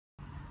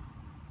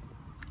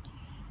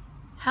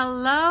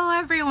Hello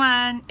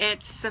everyone,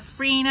 it's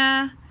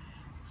Safrina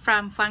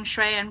from Feng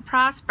Shui and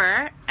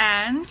Prosper,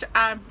 and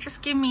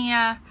just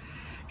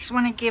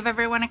want to give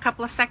everyone a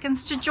couple of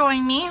seconds to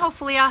join me.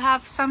 Hopefully I'll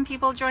have some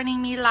people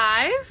joining me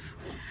live.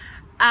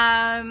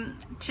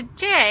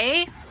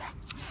 Today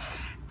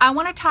I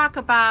want to talk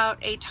about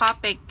a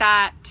topic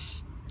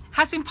that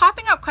has been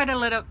popping up quite a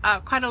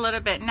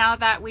little bit now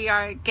that we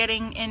are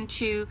getting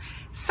into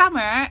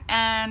summer,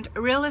 and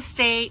real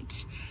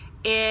estate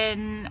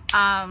in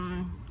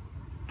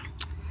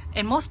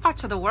most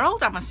parts of the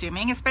world, I'm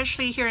assuming,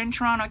 especially here in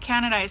Toronto,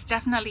 Canada, is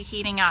definitely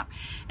heating up.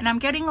 And I'm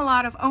getting a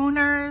lot of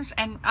owners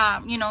and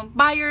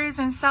buyers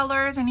and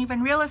sellers and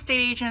even real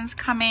estate agents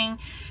coming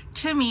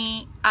to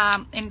me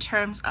in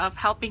terms of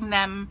helping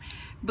them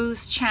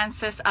boost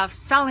chances of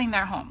selling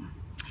their home.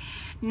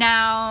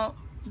 Now,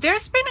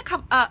 there's been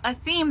a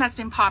theme that's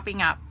been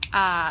popping up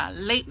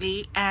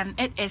lately, and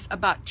it is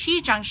about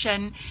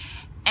T-junction,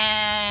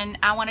 and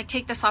I want to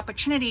take this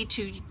opportunity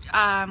to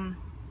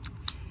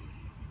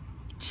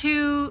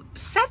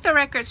set the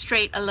record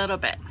straight a little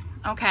bit.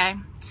 Okay,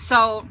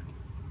 so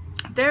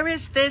there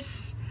is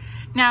this.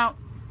 Now,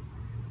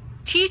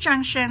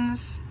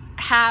 T-junctions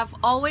have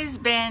always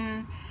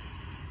been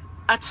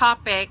a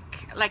topic,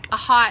 like a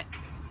hot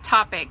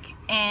topic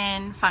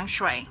in Feng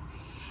Shui.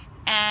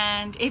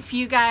 And if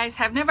you guys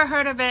have never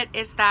heard of it,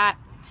 is that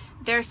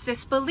there's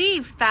this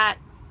belief that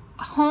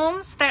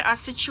homes that are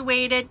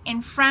situated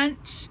in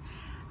front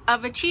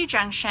of a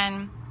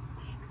T-junction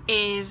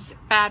is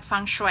bad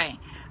Feng Shui.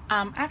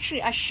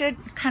 Actually, I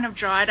should kind of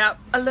draw it up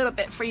a little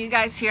bit for you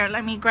guys here.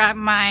 Let me grab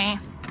my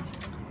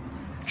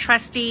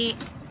trusty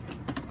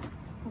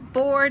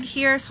board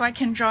here so I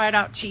can draw it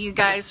out to you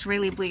guys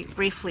really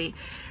briefly.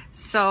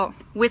 So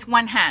with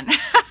one hand.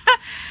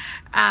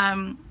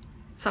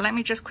 So let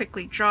me just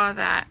quickly draw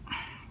that.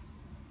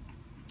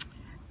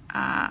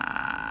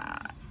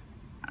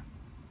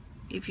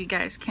 If you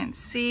guys can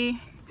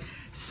see.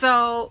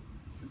 So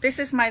this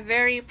is my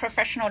very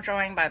professional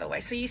drawing, by the way.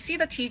 So you see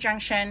the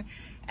T-junction,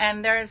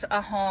 and there's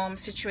a home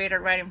situated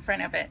right in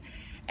front of it.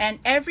 And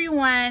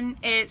everyone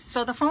is,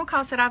 so the phone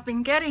calls that I've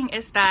been getting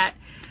is that,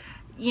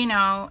 you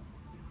know,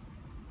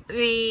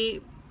 the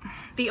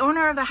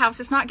owner of the house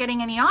is not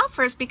getting any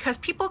offers because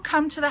people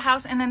come to the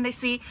house and then they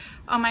see,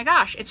 oh my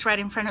gosh, it's right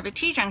in front of a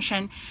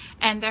T-junction,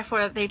 and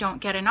therefore they don't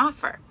get an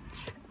offer.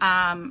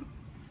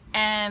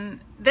 And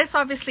this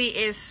obviously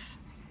is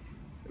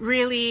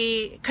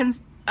really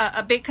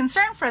a big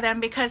concern for them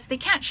because they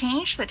can't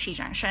change the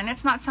T-junction.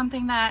 It's not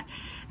something that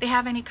they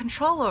have any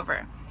control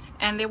over.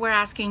 And they were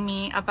asking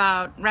me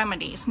about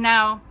remedies.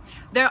 Now,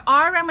 there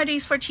are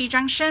remedies for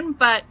T-junction,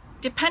 but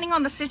depending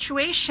on the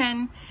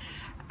situation,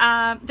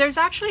 there's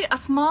actually a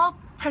small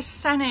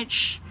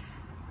percentage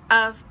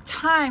of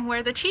time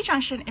where the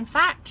T-junction, in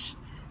fact,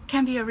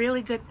 can be a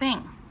really good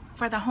thing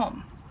for the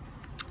home.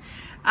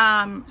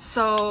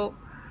 So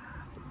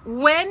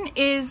when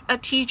is a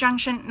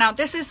T-junction? Now,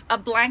 this is a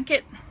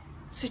blanket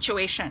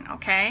situation,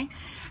 okay?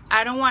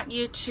 I don't want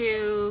you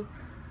to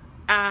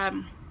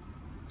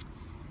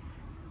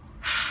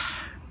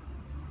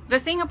the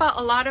thing about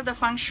a lot of the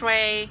Feng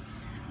Shui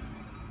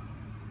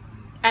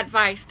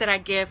advice that I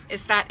give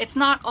is that it's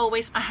not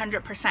always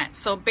 100%,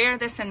 so bear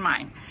this in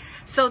mind.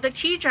 So the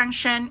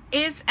T-junction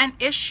is an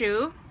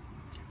issue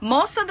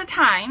most of the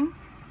time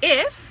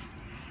if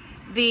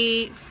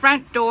the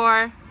front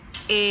door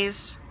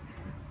is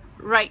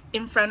right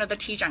in front of the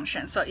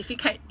T-junction. So if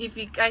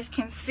you guys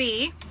can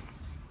see,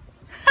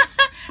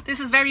 this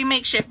is very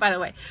makeshift, by the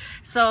way.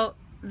 So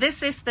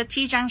this is the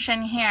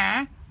T-junction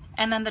here,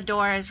 and then the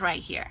door is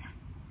right here.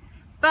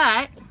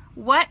 But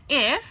what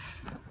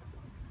if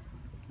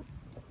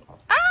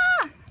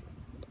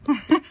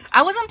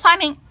I wasn't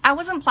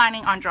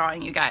planning on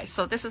drawing, you guys,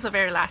 so this is a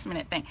very last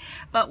minute thing.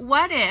 But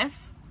what if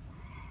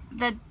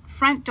the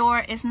front door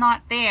is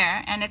not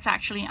there and it's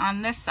actually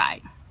on this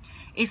side?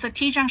 Is the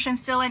T-junction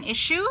still an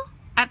issue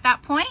at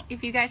that point?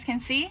 If you guys can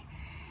see,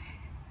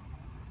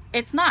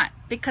 it's not,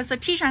 because the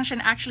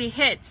T-junction actually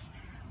hits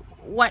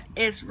what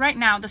is right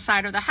now the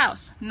side of the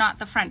house, not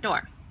the front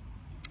door.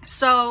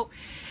 So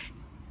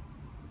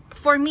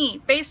for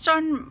me, based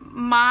on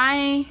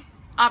my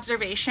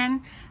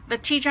observation, the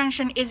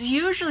T-junction is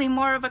usually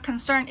more of a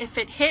concern if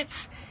it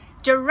hits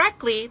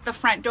directly the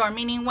front door,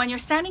 meaning when you're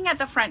standing at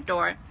the front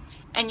door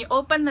and you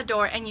open the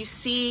door and you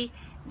see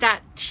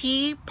that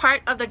T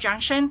part of the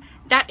junction,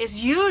 that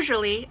is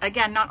usually,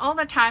 again, not all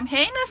the time.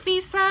 Hey,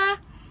 Nafisa,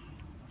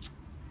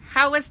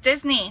 how was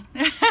Disney?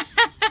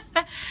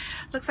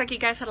 Looks like you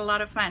guys had a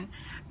lot of fun.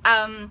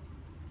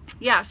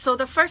 Yeah, so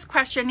the first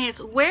question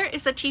is, where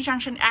is the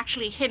T-junction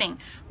actually hitting?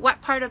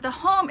 What part of the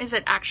home is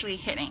it actually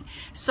hitting?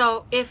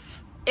 So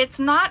if it's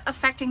not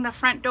affecting the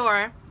front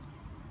door,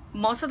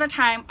 most of the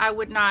time I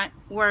would not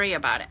worry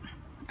about it.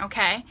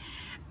 Okay,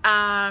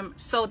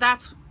 so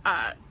that's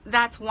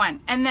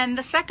one. And then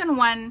the second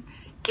one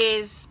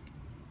is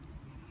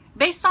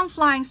based on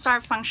Flying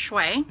Star Feng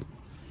Shui.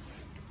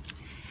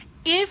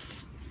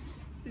 If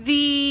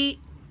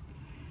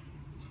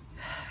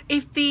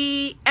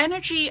the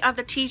energy of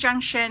the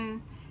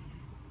T-junction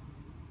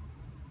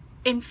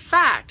in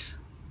fact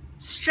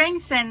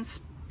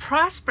strengthens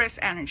prosperous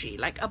energy,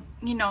 like a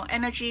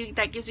energy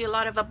that gives you a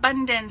lot of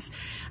abundance,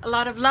 a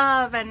lot of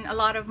love, and a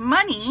lot of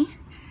money,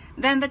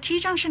 then the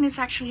T-junction is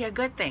actually a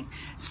good thing.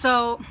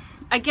 So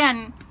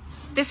again,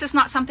 this is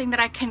not something that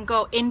I can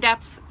go in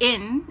depth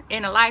in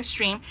a live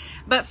stream,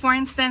 but for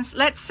instance,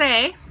 let's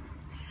say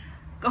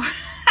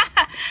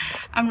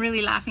I'm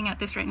really laughing at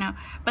this right now,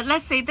 but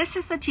let's say this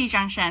is the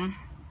T-junction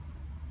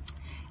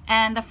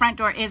and the front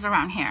door is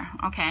around here.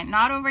 Okay,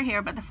 not over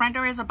here, but the front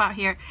door is about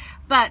here.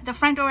 But the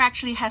front door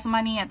actually has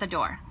money at the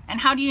door.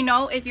 And how do you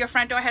know if your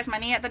front door has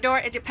money at the door?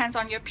 It depends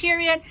on your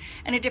period,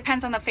 and it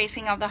depends on the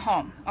facing of the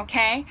home.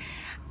 Okay,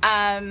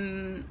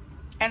 and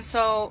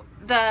so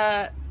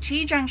the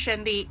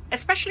T-junction,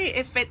 especially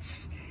if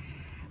it's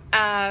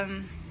like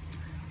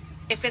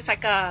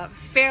a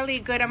fairly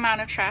good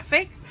amount of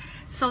traffic.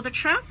 So the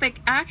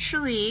traffic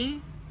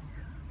actually,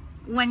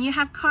 when you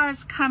have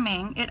cars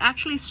coming, it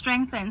actually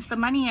strengthens the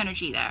money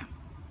energy there.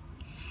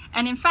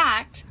 And in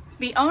fact,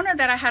 the owner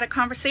that I had a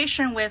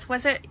conversation with,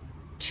 was it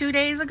 2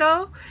 days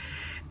ago?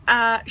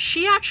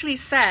 She actually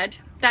said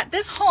that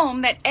this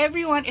home that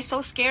everyone is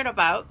so scared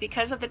about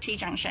because of the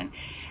T-junction,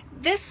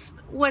 this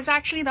was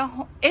actually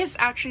is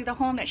actually the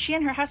home that she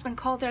and her husband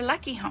called their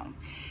lucky home,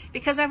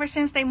 because ever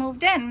since they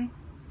moved in,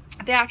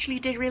 they actually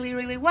did really,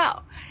 really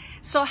well.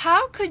 So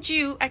how could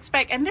you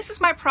expect, and this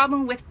is my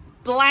problem with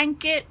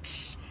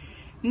blanket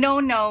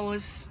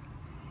no-nos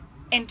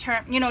in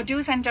term,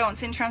 do's and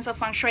don'ts in terms of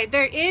feng shui.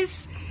 There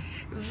is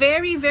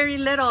very, very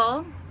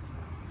little,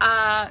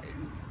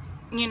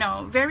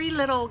 very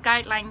little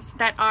guidelines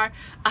that are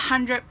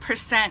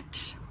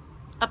 100%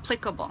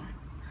 applicable.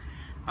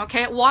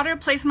 Okay, water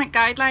placement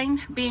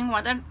guideline being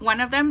one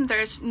of them.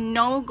 There's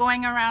no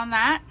going around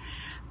that.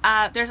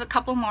 There's a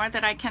couple more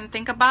that I can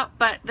think about,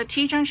 but the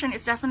T-junction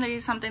is definitely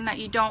something that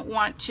you don't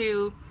want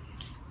to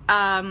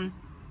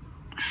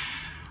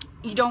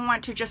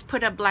just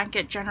put a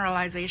blanket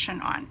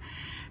generalization on.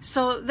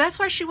 So that's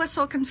why she was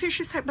so confused.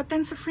 She's like, but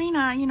then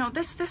Safrina,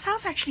 this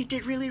house actually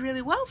did really,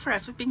 really well for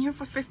us. We've been here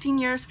for 15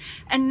 years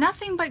and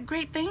nothing but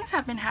great things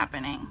have been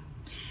happening.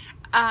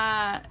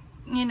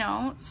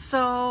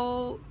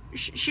 So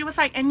she was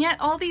like, and yet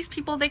all these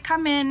people, they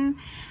come in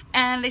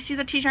and they see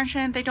the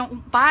T-junction, they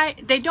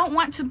don't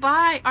want to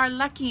buy our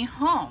lucky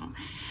home.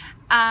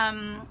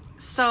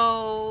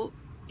 So,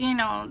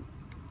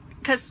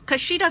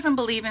 because she doesn't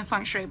believe in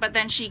feng shui, but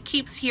then she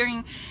keeps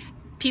hearing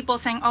people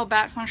saying, oh,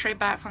 bad feng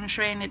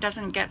shui, and it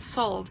doesn't get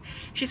sold.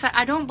 She said,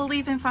 I don't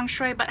believe in feng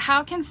shui, but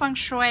how can feng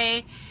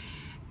shui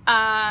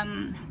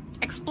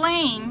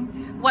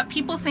explain what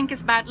people think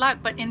is bad luck,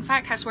 but in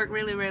fact has worked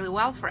really, really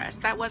well for us?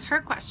 That was her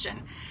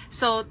question.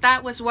 So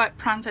that was what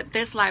prompted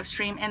this live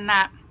stream, in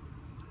that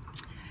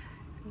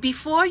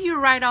before you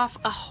write off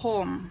a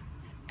home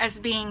as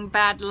being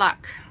bad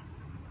luck,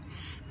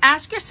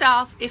 ask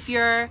yourself if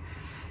you're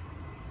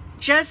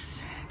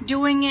just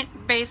doing it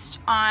based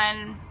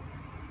on,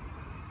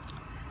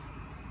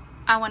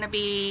 I don't want to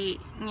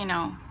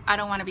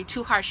be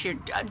too harsh here,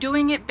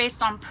 doing it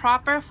based on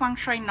proper feng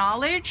shui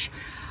knowledge,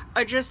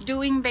 or just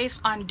doing based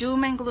on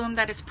doom and gloom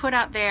that is put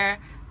out there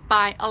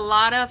by a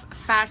lot of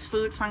fast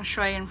food feng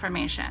shui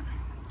information,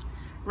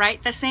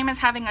 right? The same as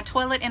having a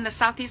toilet in the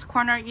southeast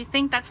corner. You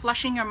think that's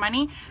flushing your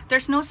money?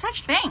 There's no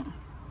such thing.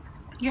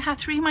 You have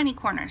 3 money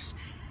corners.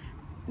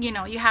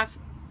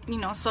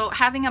 So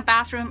having a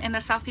bathroom in the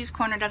southeast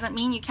corner doesn't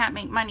mean you can't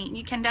make money.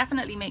 You can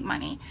definitely make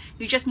money.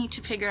 You just need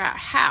to figure out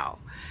how.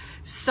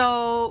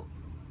 So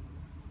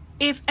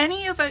if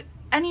any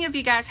of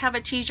you guys have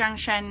a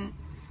T-junction,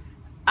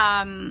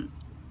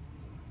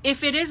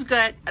 if it is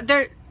good,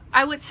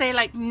 I would say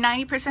like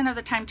 90% of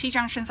the time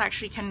T-junctions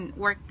actually can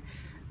work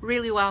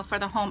really well for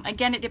the home.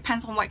 Again, it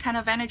depends on what kind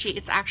of energy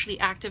it's actually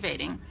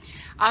activating.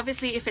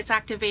 Obviously, if it's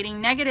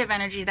activating negative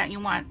energy that you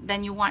want,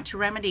 then you want to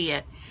remedy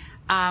it.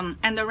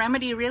 And the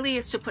remedy really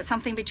is to put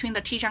something between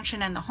the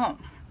T-junction and the home,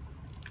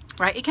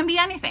 right? It can be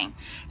anything.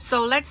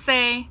 So let's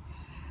say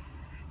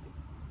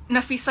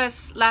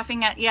Nafisa's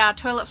laughing at, yeah,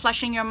 toilet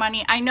flushing your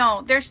money. I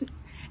know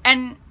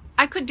and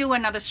I could do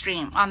another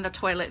stream on the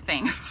toilet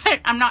thing, but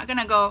I'm not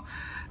gonna go,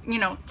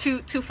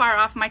 too far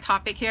off my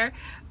topic here.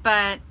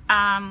 But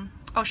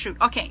oh shoot,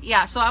 okay,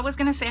 yeah. So I was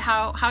gonna say,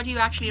 how do you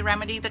actually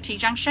remedy the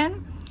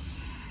T-junction?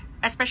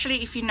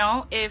 Especially if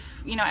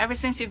ever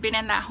since you've been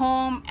in that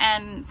home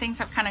and things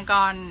have kind of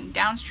gone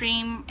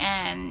downstream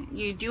and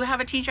you do have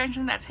a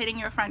T-junction that's hitting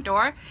your front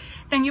door,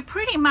 then you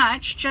pretty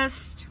much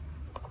just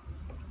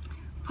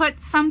put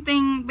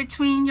something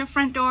between your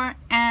front door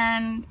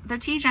and the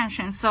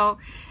T-junction. So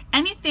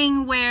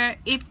anything where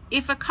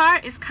if a car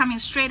is coming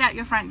straight at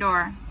your front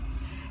door,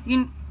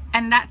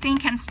 and that thing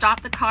can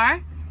stop the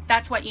car,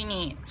 that's what you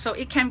need. So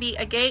it can be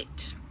a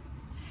gate,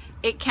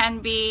 it can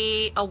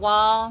be a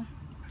wall,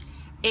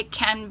 it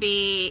can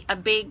be a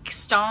big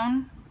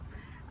stone,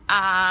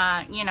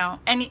 you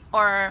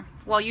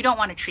don't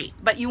want a tree,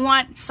 but you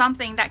want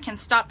something that can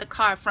stop the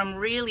car from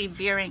really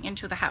veering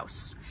into the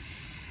house.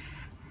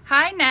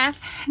 Hi,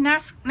 Neth.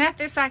 Neth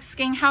is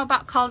asking, how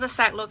about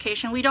cul-de-sac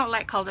location? We don't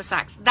like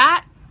cul-de-sacs.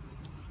 That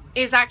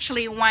is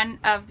actually one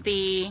of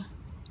the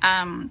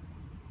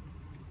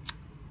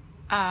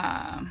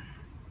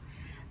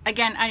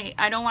again,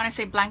 I don't want to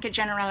say blanket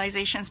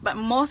generalizations, but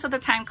most of the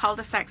time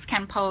cul-de-sacs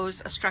can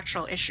pose a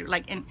structural issue,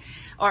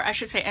 or I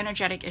should say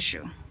energetic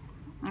issue.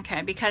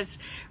 Okay, because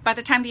by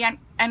the time the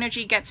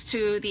energy gets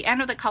to the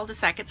end of the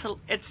cul-de-sac, it's a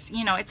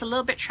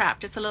little bit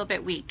trapped, it's a little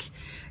bit weak.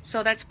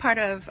 So that's part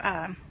of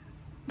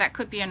that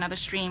could be another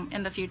stream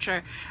in the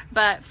future.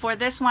 But for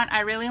this one,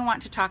 I really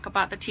want to talk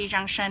about the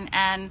T-junction,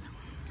 and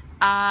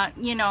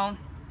you know,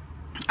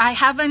 I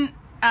haven't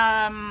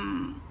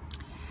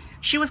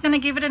she was going to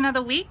give it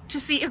another week to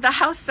see if the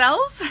house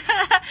sells.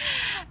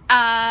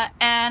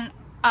 And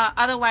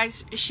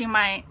otherwise she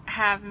might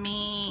have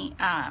me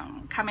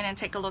come in and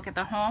take a look at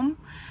the home.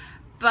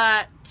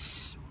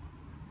 But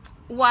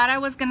what I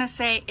was going to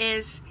say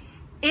is,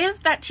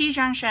 if that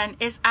T-junction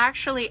is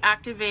actually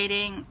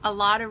activating a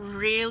lot of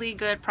really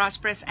good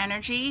prosperous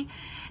energy,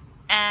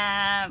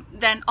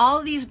 then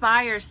all these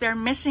buyers, they're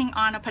missing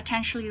on a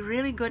potentially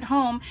really good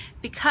home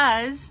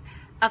because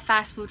of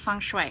fast food feng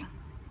shui.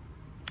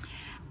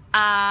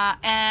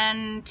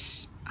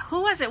 And who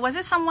was it? Was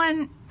it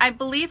someone? I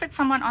believe it's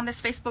someone on this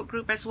Facebook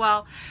group as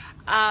well.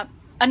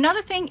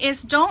 Another thing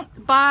is,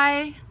 don't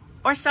buy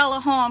or sell a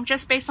home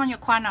just based on your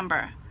qua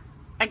number.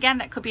 Again,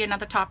 that could be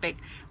another topic,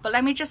 but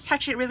let me just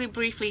touch it really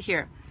briefly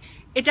here.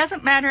 It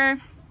doesn't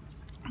matter.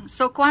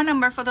 So qua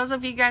number, for those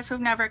of you guys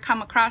who've never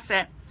come across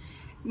it,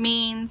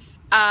 means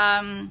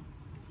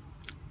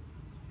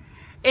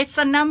it's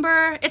a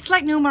number. It's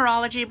like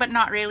numerology, but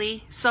not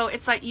really. So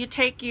it's like you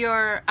take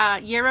your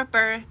year of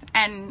birth,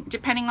 and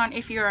depending on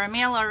if you're a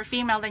male or a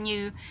female, then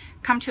you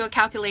come to a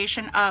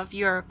calculation of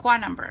your qua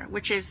number,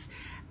 which is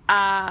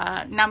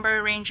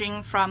number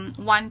ranging from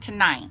 1 to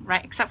 9,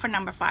 right? Except for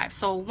number 5.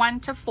 So 1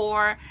 to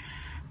 4,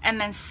 and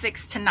then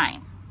 6 to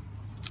 9.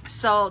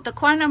 So the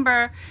qua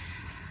number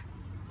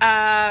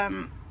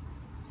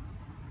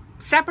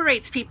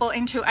separates people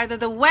into either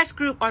the West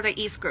group or the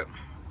East group.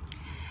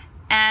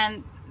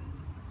 And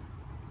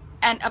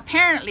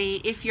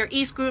apparently, if you're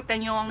East group,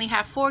 then you only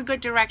have 4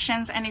 good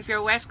directions, and if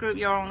you're West group,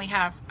 you only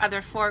have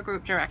other 4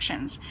 group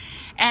directions.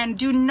 And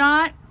do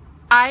not,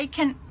 I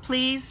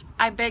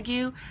beg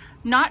you,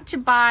 not to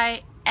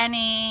buy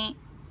any,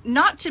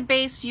 not to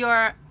base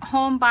your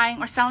home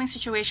buying or selling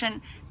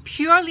situation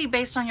purely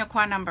based on your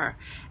qua number.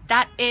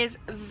 That is,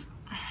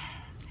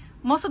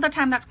 most of the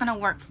time, that's going to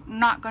work,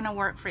 not going to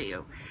work for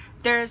you.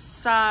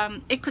 There's,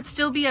 it could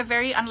still be a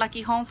very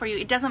unlucky home for you.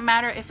 It doesn't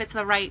matter if it's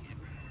the right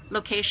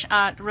location,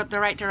 the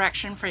right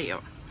direction for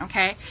you.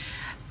 Okay,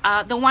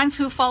 the ones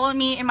who follow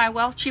me in my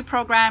Wealth Chi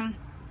program,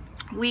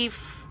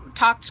 we've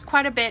talked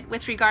quite a bit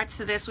with regards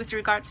to this, with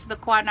regards to the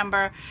qua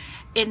number,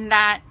 in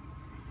that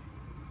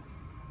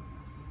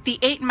the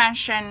 8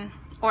 mansion,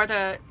 or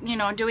the, you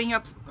know, doing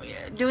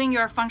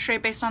your feng shui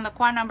based on the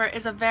qua number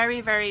is a very,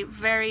 very,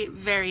 very,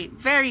 very,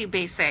 very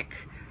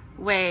basic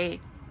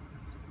way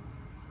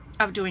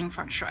of doing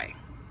feng shui.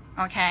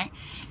 Okay,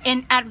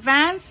 in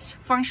advanced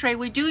feng shui,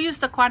 we do use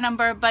the qua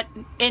number, but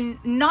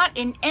not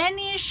in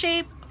any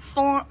shape,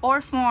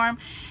 form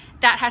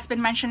that has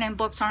been mentioned in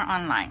books or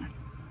online.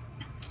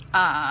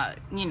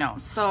 You know,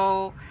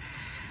 so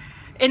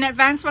in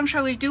advanced feng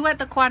shui, we do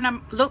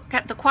look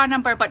at the qua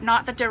number, but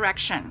not the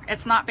direction.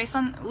 It's not based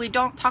on, we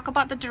don't talk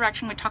about the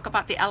direction, we talk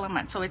about the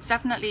element. So it's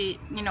definitely,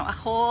 you know, a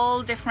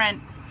whole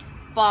different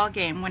ball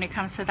game when it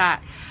comes to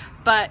that.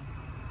 But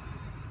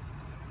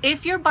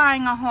if you're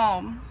buying a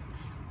home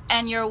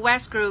and you're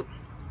West group,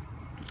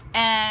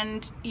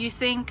 and you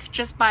think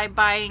just by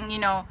buying, you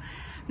know,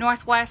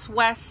 Northwest,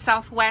 West,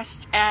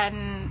 Southwest,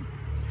 and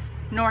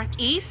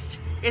Northeast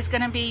is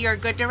going to be your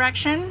good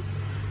direction,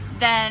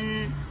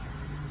 then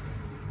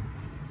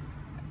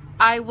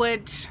I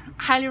would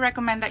highly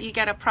recommend that you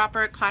get a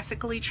proper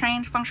classically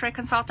trained feng shui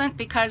consultant,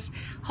 because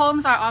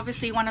homes are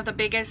obviously one of the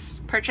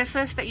biggest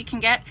purchases that you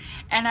can get,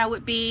 and I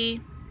would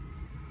be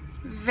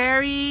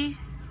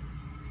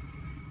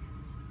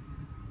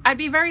I'd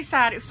be very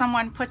sad if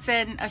someone puts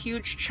in a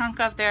huge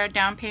chunk of their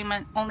down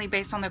payment only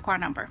based on their qua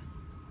number.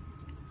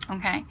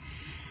 Okay,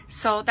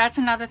 so that's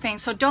another thing.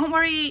 So don't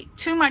worry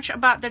too much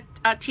about the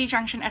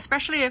T-junction,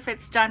 especially if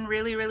it's done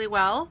really, really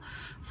well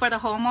for the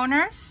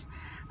homeowners.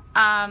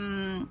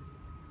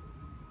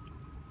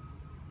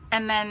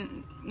 And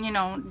then, you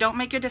know, don't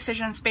make your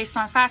decisions based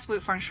on fast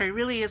food feng shui,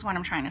 really is what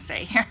I'm trying to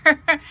say here.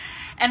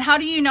 And how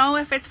do you know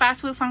if it's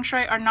fast food feng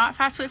shui or not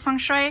fast food feng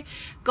shui?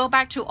 Go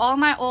back to all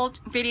my old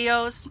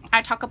videos.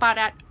 I talk about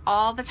it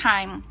all the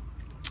time.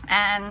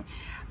 And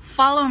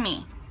follow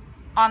me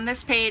on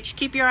this page.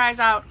 Keep your eyes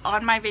out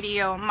on my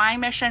video. My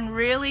mission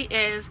really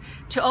is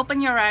to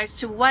open your eyes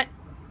to what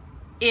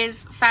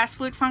is fast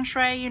food feng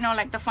shui, you know,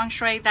 like the feng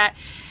shui that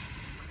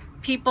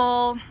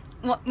people,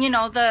 well, you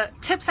know, the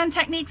tips and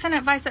techniques and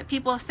advice that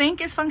people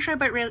think is feng shui,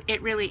 but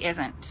it really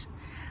isn't.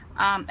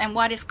 And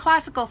what is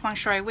classical feng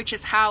shui, which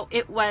is how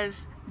it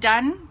was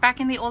done back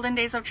in the olden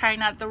days of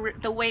China,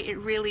 the way it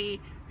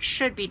really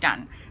should be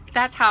done.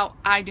 That's how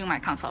I do my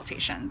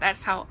consultation.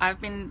 That's how I've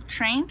been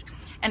trained,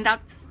 and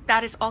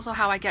that is also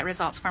how I get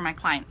results for my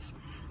clients.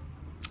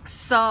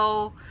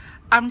 So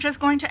I'm just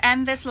going to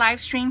end this live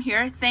stream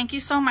here. Thank you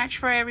so much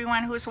for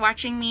everyone who's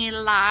watching me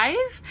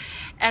live,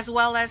 as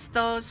well as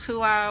those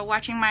who are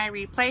watching my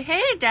replay.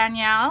 Hey,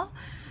 Danielle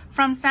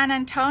from San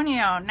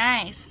Antonio.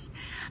 Nice.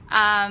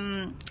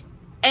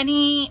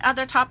 Any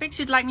other topics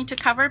you'd like me to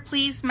cover,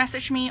 please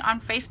message me on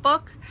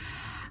Facebook.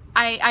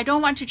 I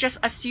don't want to just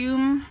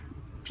assume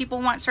people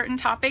want certain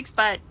topics,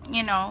 but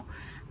you know,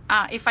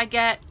 if I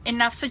get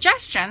enough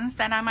suggestions,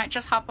 then I might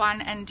just hop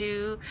on and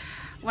do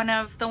one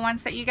of the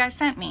ones that you guys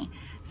sent me.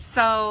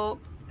 So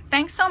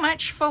thanks so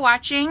much for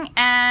watching,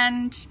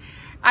 and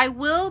I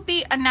will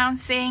be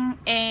announcing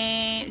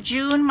a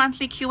June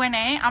monthly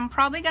Q&A. I'm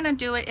probably going to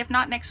do it, if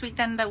not next week,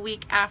 then the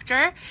week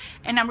after.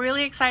 And I'm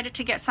really excited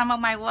to get some of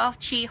my Wealth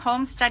Chi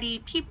home study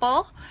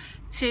people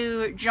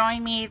to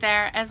join me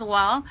there as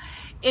well.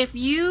 If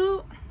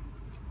you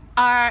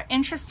are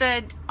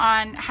interested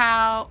on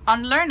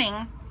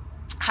learning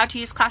how to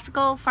use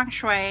classical feng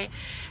shui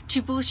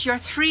to boost your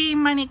 3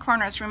 money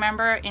corners.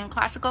 Remember, in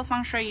classical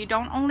feng shui, you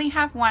don't only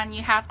have 1,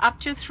 you have up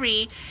to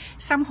 3.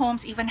 Some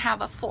homes even have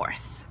a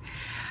 4th.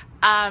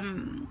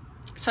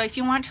 So if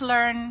you want to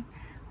learn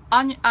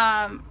on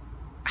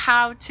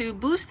how to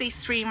boost these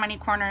 3 money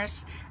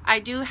corners, I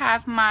do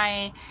have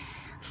my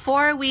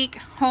 4-week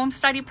home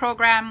study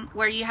program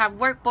where you have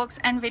workbooks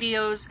and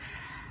videos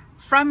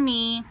from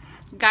me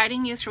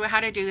guiding you through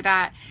how to do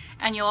that.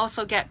 And you'll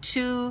also get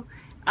 2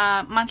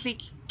 monthly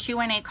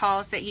Q&A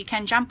calls that you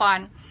can jump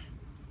on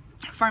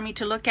for me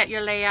to look at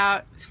your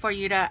layout, for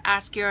you to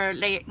ask your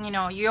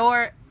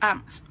your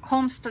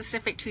home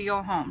specific to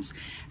your homes,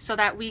 so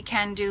that we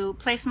can do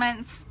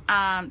placements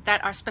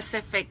that are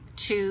specific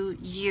to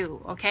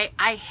you. Okay,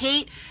 I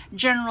hate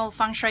general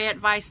feng shui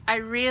advice. I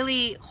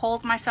really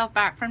hold myself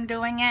back from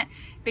doing it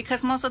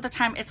because most of the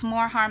time it's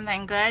more harm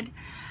than good.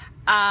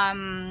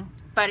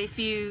 But if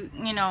you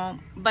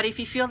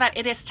feel that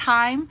it is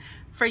time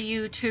for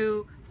you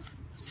to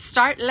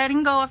start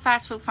letting go of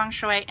fast food feng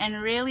shui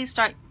and really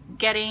start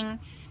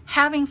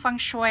having feng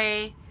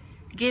shui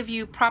give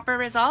you proper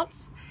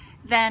results,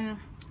 then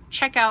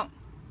check out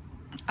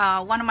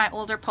one of my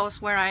older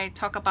posts where I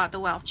talk about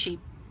the Wealth Chi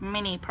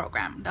mini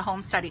program, the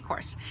home study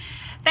course.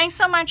 Thanks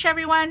so much,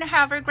 everyone.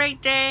 Have a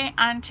great day.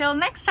 Until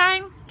next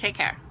time, take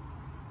care.